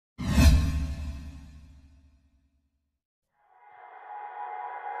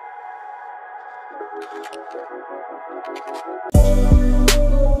Close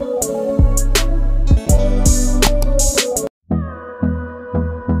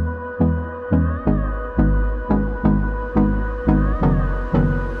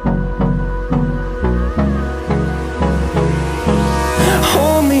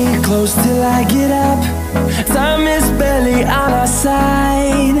till I get up. Time is barely on our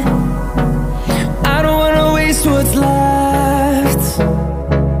side. I don't wanna waste what's left.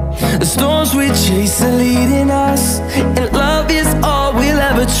 The storms we chase are leading us, and love is all we'll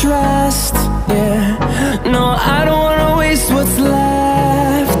ever trust. Yeah, no, I don't wanna waste what's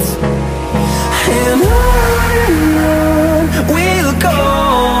left. And on we'll go,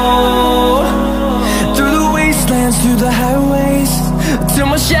 through the wastelands, through the highways, till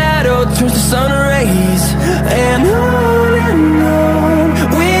my shadow turns to sun rays. And on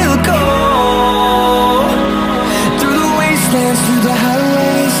we'll go, through the wastelands, through the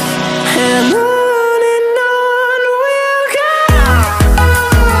highways, and on we'll go.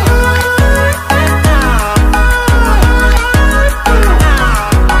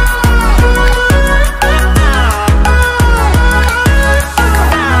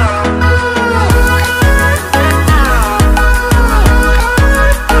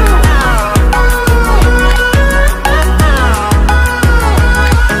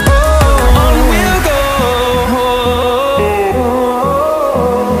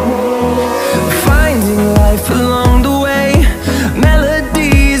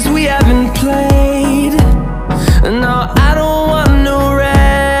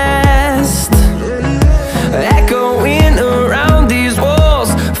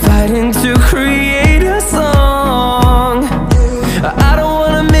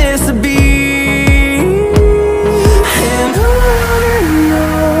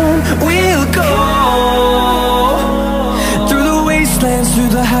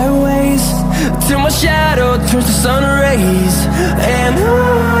 Through the highways, till my shadow turns to sun rays. And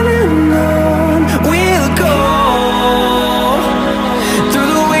on we'll go, through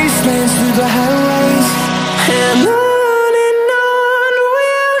the wastelands, through the highways, and on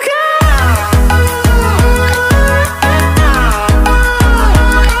we'll go.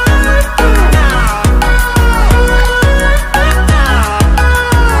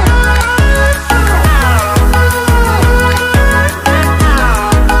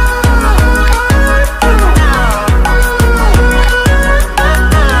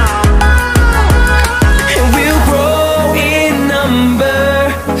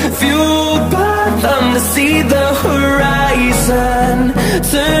 See the horizon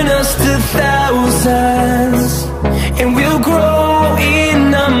turn us to thousands, and we'll grow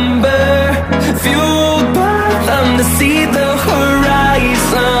in number, fueled by them to see the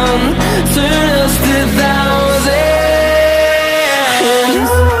horizon turn us to thousands. And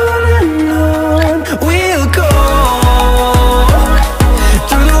on we'll go,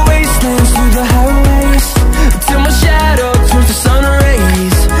 through the wastelands, through the highways, till my shadow turns to sun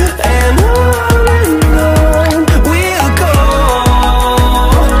rays. And we'll go,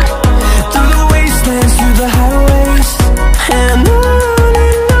 through the wastelands,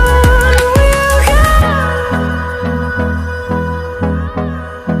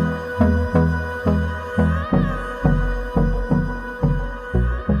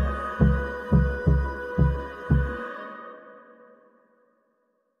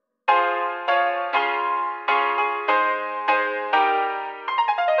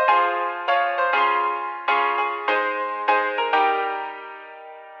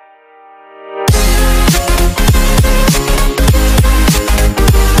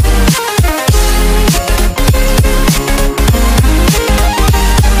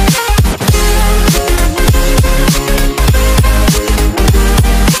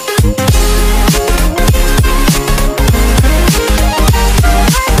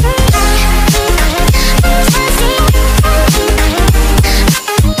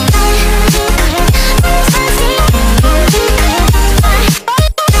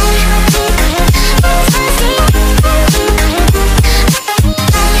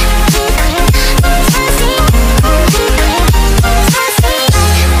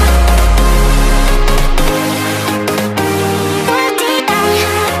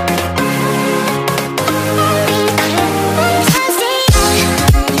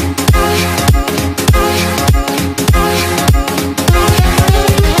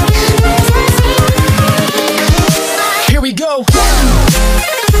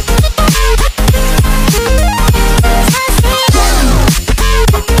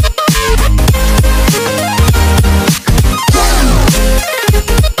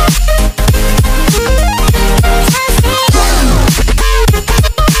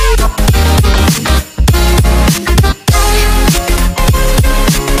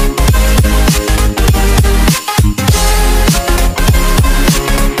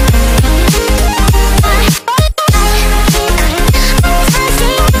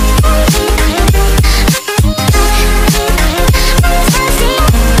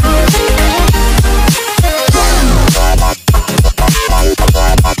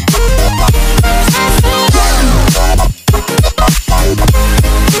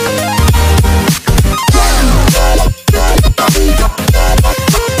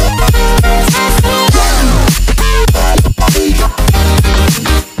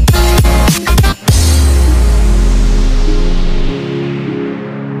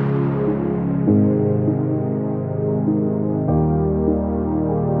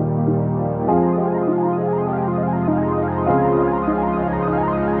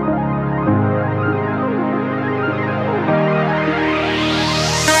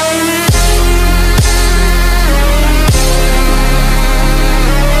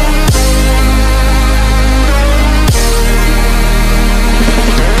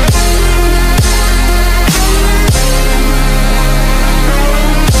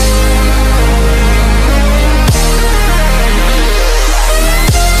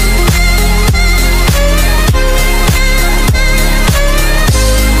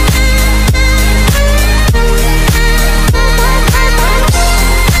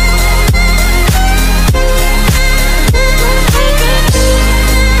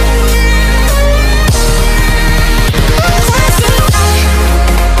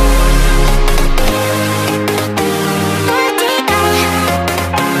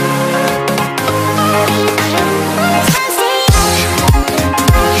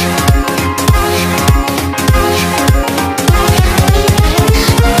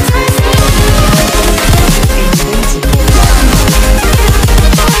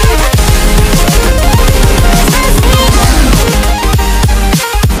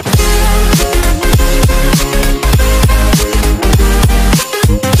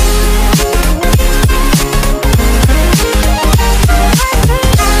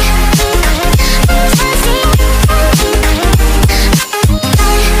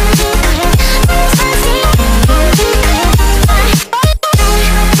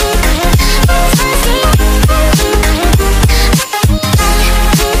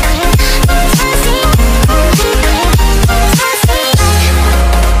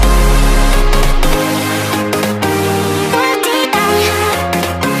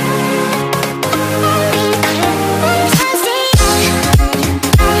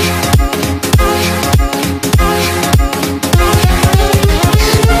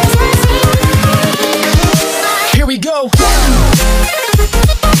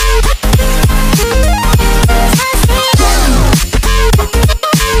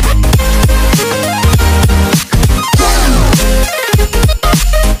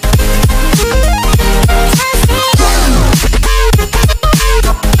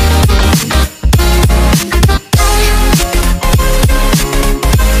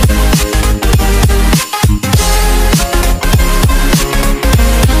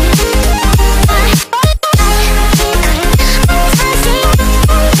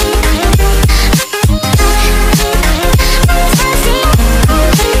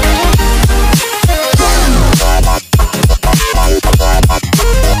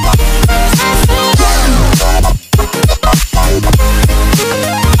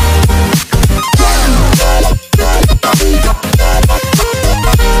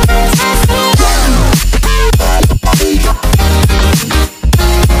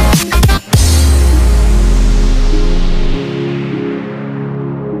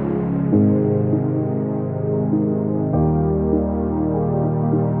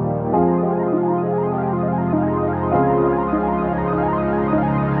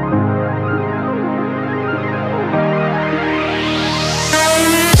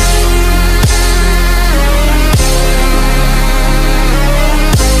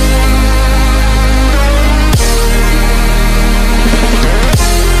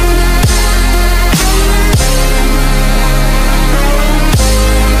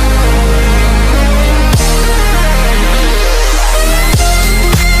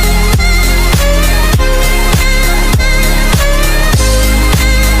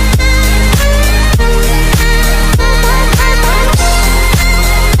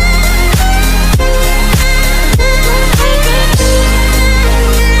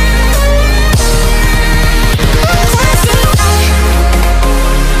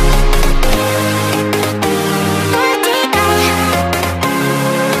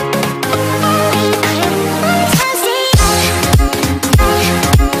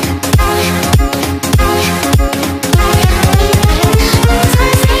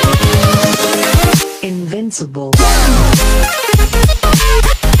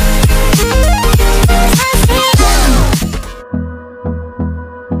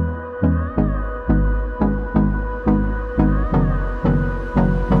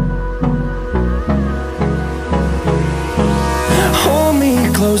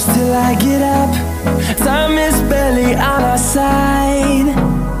 close till I get up. Time is barely on our side.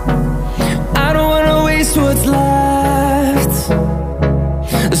 I don't wanna waste what's left.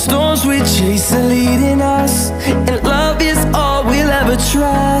 The storms we chase are leading us, and love is all we'll ever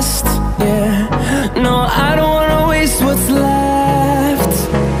trust. Yeah, no, I don't wanna waste what's left.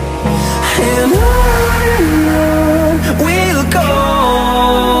 And on we'll go,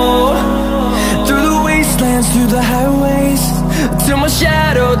 through the wastelands, through the highways, till my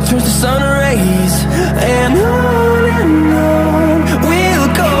shadow turns to sun rays. And on